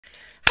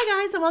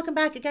Hi guys, and welcome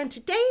back again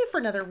today for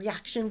another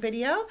reaction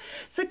video.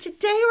 So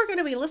today we're going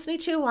to be listening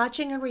to,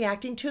 watching, and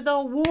reacting to The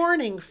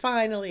Warning,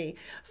 finally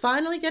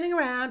getting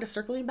around to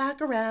circling back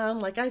around.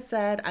 Like I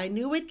said, I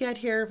knew we'd get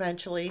here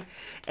eventually,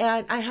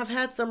 and I have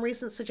had some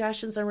recent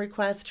suggestions and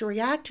requests to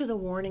react to The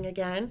Warning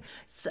again,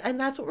 and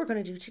that's what we're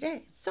going to do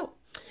today. So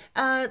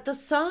the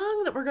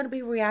song that we're going to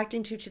be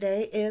reacting to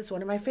today is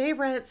one of my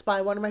favorites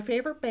by one of my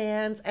favorite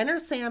bands, Enter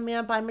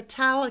Sandman by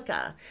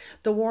Metallica.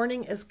 The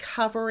Warning is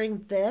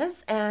covering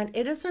this, and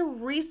it is a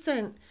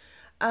recent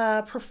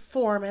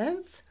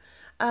performance.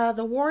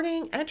 The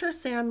Warning, Enter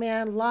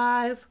Sandman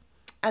live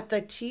at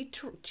the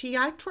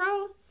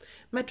Teatro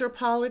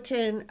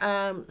Metropolitan.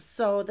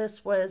 So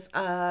this was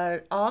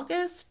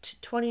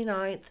August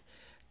 29th,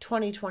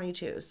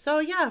 2022. So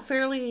yeah,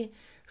 fairly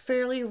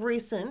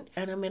recent,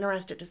 and I'm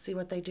interested to see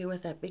what they do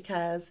with it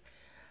because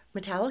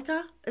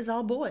Metallica is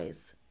all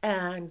boys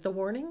and The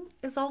Warning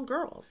is all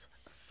girls.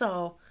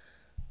 So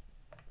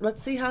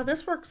let's see how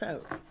this works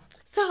out.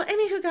 So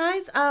anywho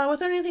guys,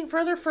 without anything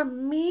further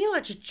from me,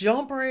 let's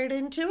jump right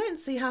into it and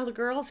see how the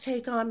girls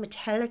take on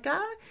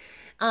Metallica,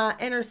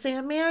 Enter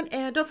Sandman.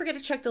 And don't forget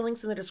to check the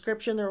links in the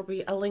description. There will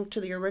be a link to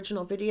the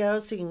original video,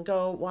 so you can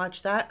go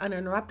watch that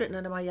uninterrupted,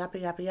 none of my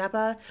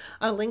yappa.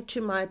 A link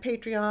to my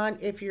Patreon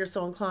if you're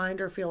so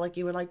inclined or feel like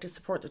you would like to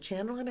support the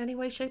channel in any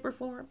way, shape, or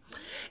form.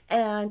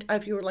 And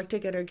if you would like to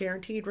get a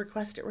guaranteed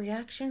requested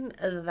reaction,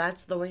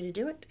 that's the way to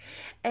do it.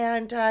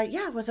 And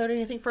yeah, without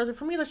anything further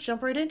from me, let's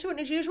jump right into it. And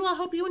as usual, I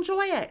hope you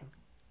enjoy it.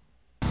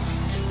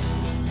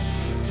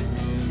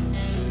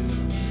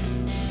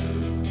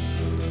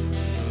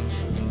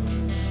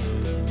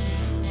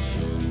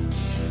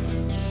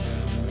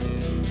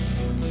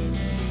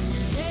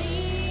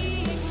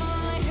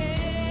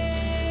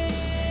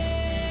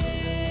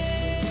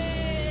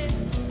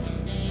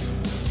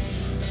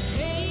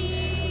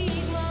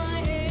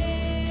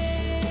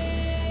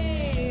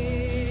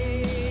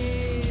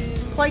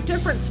 Quite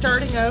different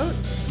starting out.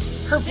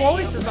 Her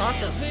voice is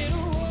awesome.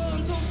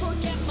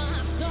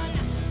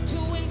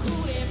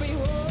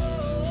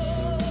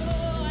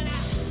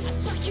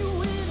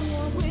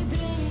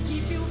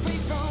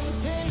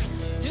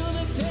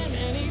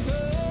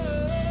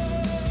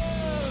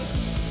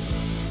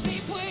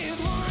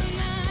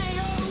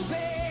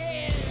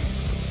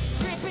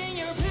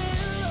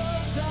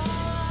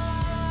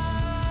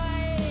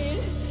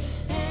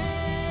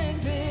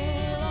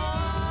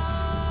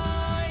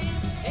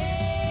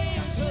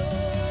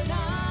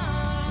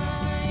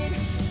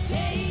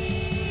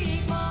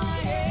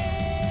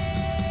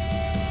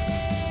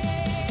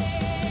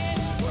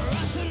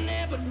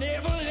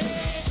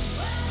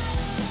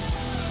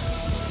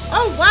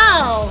 Oh,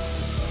 wow.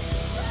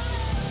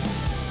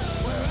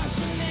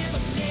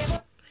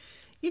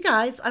 You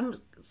guys, I'm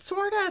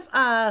sort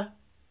of,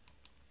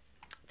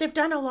 they've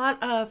done a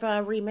lot of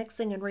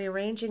remixing and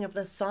rearranging of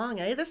this song.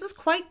 This is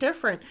quite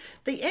different.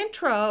 The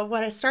intro,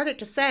 what I started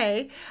to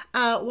say,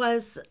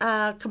 was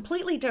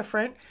completely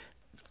different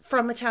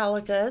from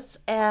Metallica's.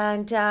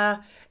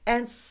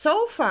 And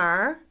so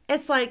far,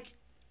 it's like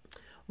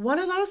one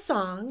of those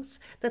songs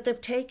that they've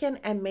taken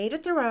and made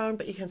it their own,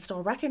 but you can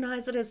still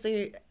recognize it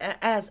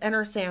as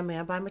Enter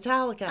Sandman by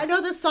Metallica. I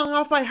know this song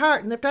off by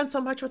heart, and they've done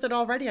so much with it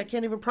already, I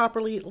can't even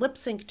properly lip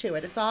sync to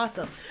it. It's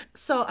awesome.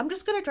 So I'm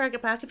just going to drag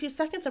it back a few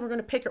seconds, and we're going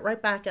to pick it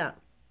right back up.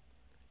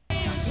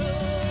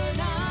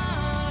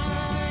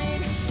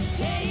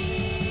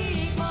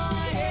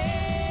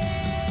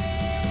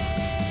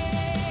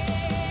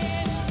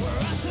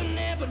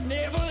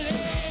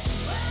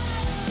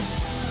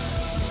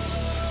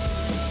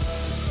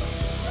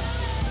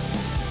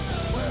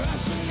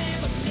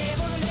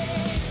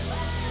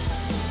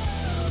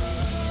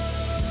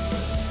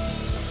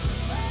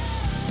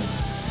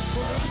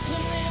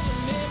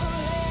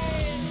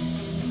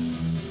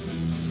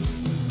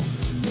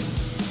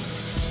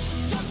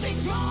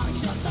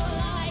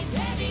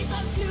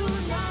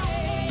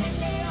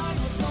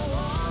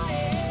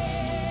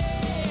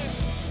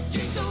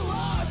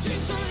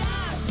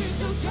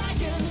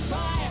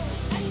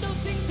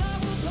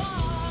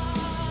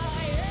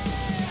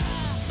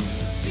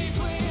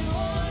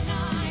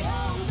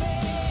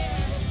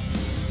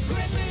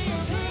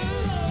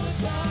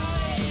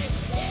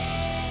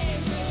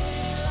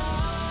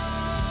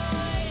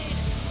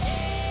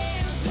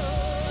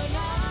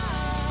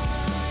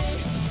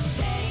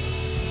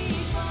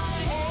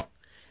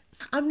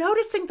 I'm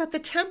noticing that the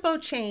tempo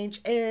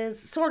change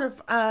is sort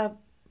of that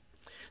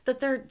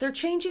they're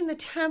changing the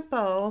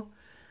tempo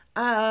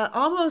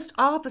almost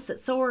opposite.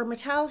 So where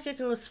Metallica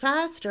goes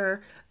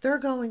faster, they're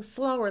going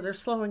slower. They're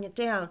slowing it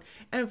down,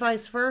 and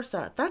vice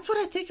versa. That's what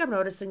I think I'm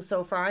noticing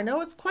so far. I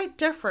know it's quite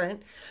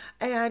different,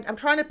 and I'm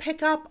trying to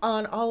pick up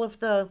on all of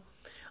the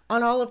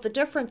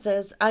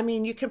differences. I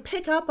mean, you can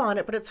pick up on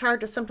it, but it's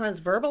hard to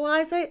sometimes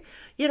verbalize it.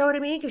 You know what I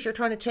mean? Because you're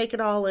trying to take it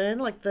all in,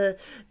 like the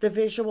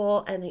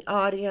visual and the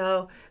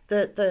audio,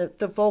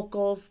 the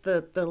vocals,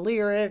 the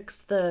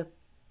lyrics, the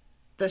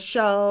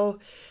show,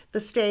 the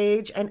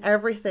stage, and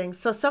everything.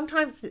 So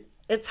sometimes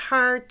it's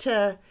hard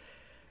to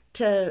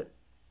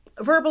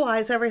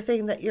verbalize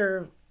everything that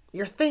you're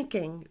you're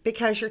thinking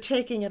because you're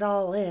taking it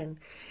all in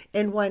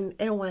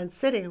one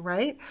sitting,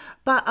 right?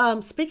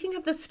 But speaking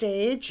of the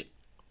stage,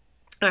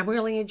 I'm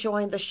really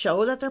enjoying the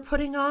show that they're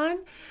putting on.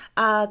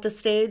 The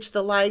stage,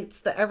 the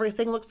lights, the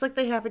everything looks like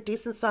they have a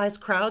decent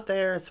sized crowd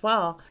there as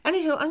well.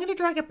 Anywho, I'm going to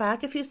drag it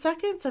back a few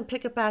seconds and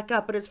pick it back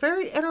up, but it's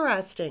very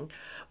interesting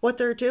what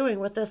they're doing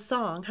with this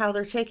song, how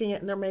they're taking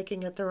it and they're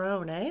making it their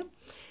own, eh?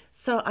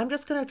 So I'm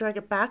just going to drag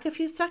it back a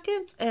few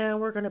seconds and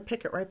we're going to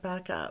pick it right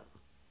back up.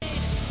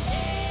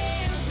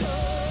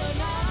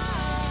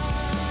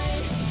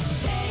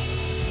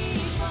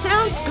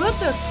 Sounds good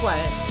this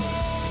way.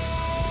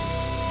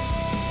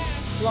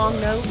 Long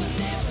note.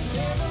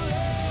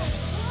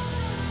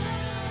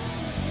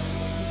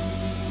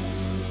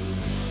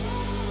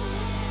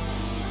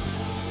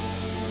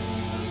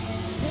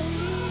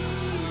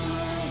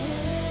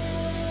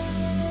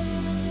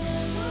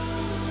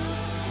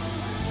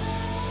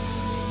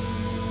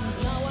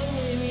 Now I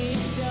lay me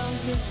down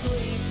to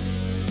sleep.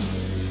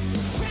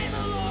 Pray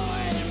the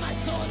Lord my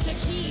soul to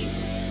keep.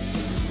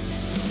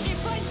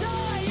 If I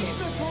die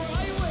before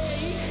I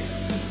wake,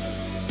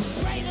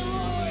 pray the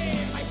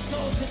Lord my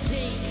soul to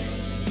take.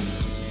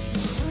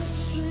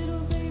 Hush,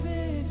 little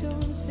baby,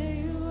 don't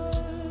say a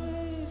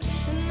word.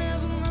 And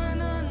never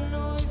mind, I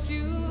know it's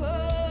you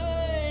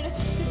heard.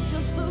 It's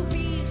just the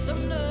beats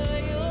under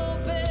your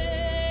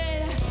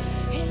bed,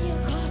 in your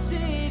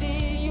closet,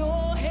 in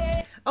your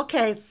head.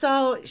 Okay,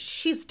 so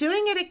she's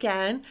doing it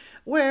again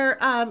where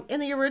in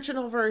the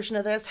original version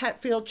of this,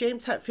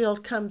 James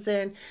Hetfield comes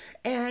in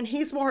and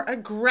he's more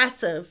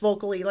aggressive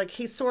vocally. Like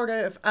he's sort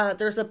of,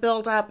 there's a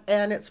build up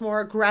and it's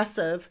more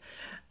aggressive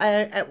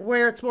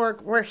where it's more,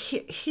 where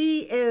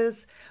he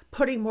is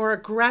putting more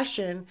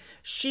aggression.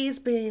 She's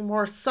being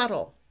more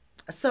subtle.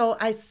 So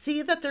I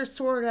see that they're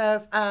sort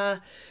of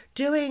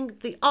doing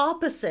the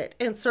opposite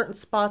in certain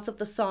spots of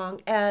the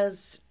song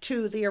as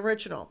to the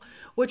original,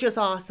 which is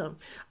awesome.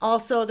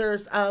 Also,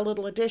 there's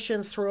little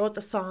additions throughout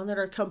the song that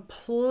are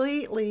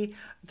completely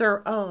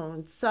their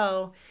own.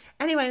 So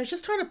anyway, I was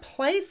just trying to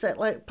place it,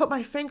 like put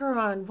my finger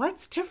on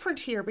what's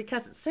different here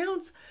because it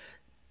sounds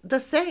the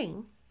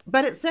same,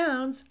 but it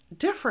sounds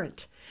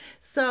different.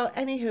 So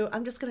anywho,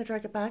 I'm just going to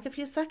drag it back a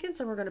few seconds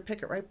and we're going to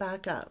pick it right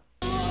back up.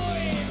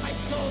 My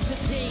soul to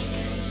take.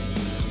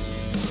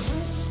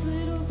 Hush,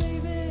 little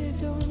baby,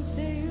 don't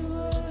say a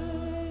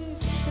word.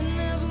 And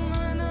never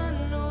mind, I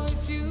know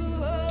it's you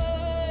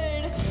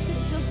heard.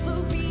 It's just the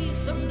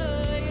beats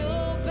under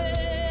your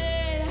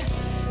bed,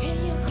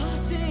 in your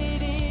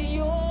closet, in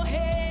your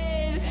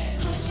head.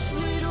 Hush,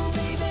 little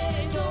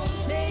baby, don't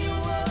say a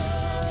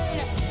word.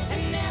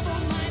 And never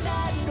mind,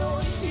 I know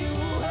it's you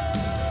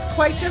heard. It's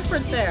quite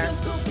different there.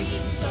 Just the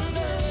beats under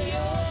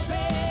your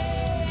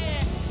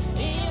bed,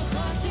 in your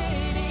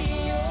closet,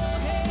 in your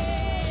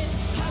head.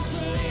 Hush,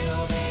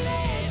 little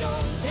baby,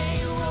 don't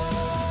say a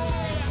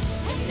word.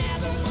 And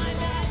never mind,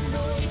 I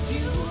know it's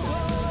you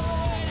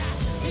heard.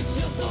 It's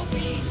just the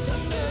beats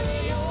under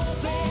your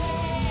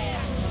bed,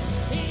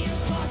 in your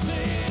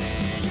closet,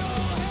 in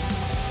your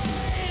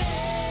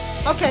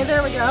head. Okay,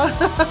 there we go.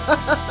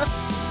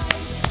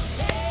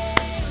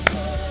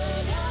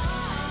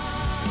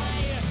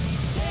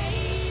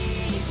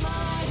 Take my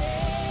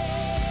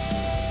hand,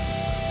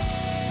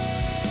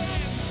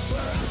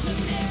 where I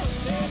should never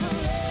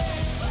let.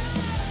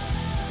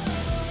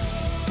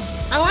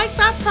 I like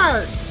that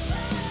part.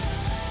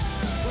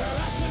 Where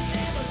I should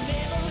never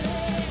let.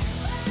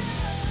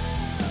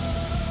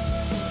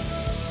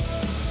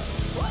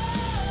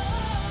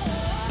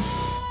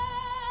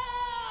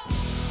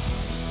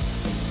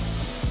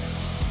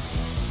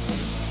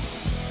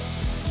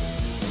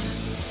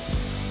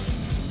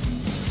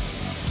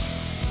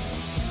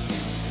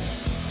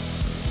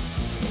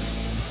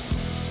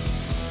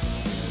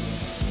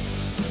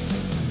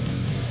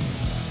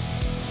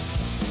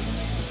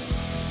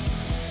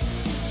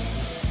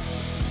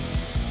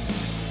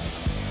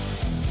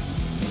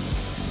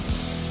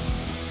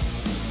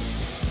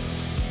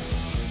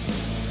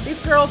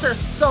 These girls are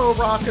so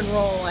rock and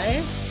roll,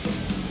 eh?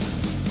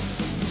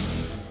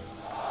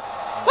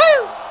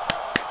 Woo!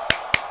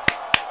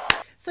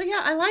 So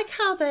yeah, I like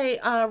how they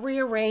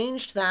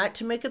rearranged that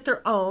to make it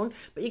their own,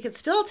 but you could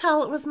still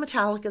tell it was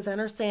Metallica's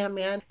Enter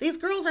Sandman. These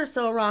girls are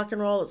so rock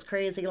and roll, it's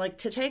crazy. Like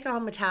to take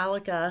on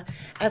Metallica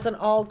as an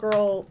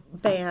all-girl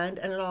band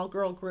and an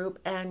all-girl group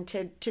and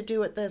to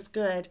do it this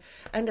good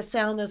and to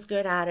sound this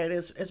good at it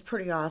is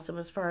pretty awesome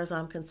as far as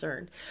I'm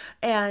concerned.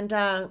 And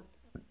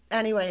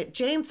anyway,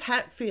 James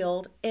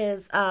Hetfield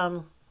is,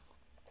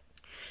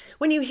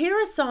 when you hear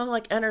a song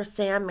like Enter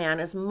Sandman,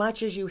 as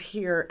much as you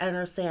hear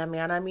Enter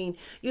Sandman, I mean,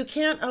 you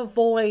can't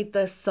avoid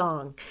this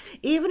song.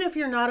 Even if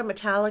you're not a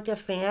Metallica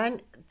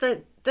fan,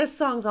 this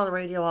song's on the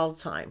radio all the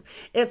time.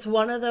 It's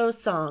one of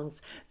those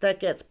songs that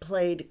gets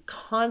played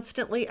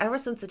constantly. Ever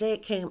since the day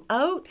it came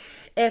out,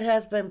 it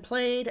has been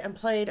played and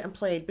played and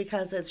played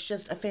because it's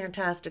just a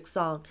fantastic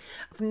song.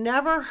 I've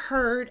never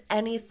heard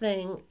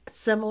anything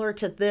similar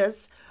to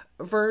this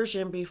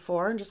version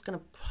before. I'm just going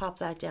to pop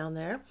that down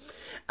there.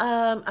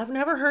 I've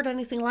never heard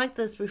anything like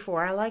this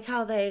before. I like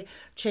how they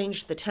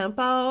changed the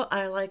tempo.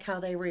 I like how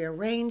they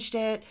rearranged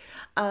it.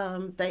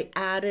 They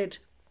added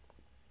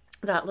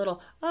that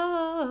little,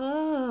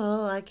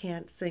 oh, I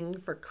can't sing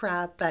for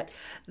crap, but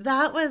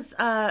that was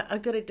a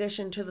good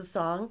addition to the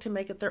song to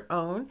make it their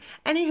own.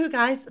 Anywho,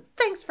 guys,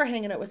 thanks for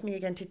hanging out with me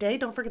again today.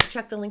 Don't forget to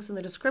check the links in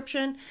the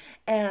description,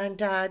 and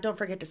don't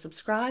forget to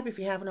subscribe if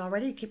you haven't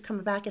already. Keep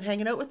coming back and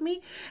hanging out with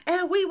me,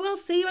 and we will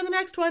see you in the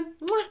next one.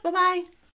 Bye bye.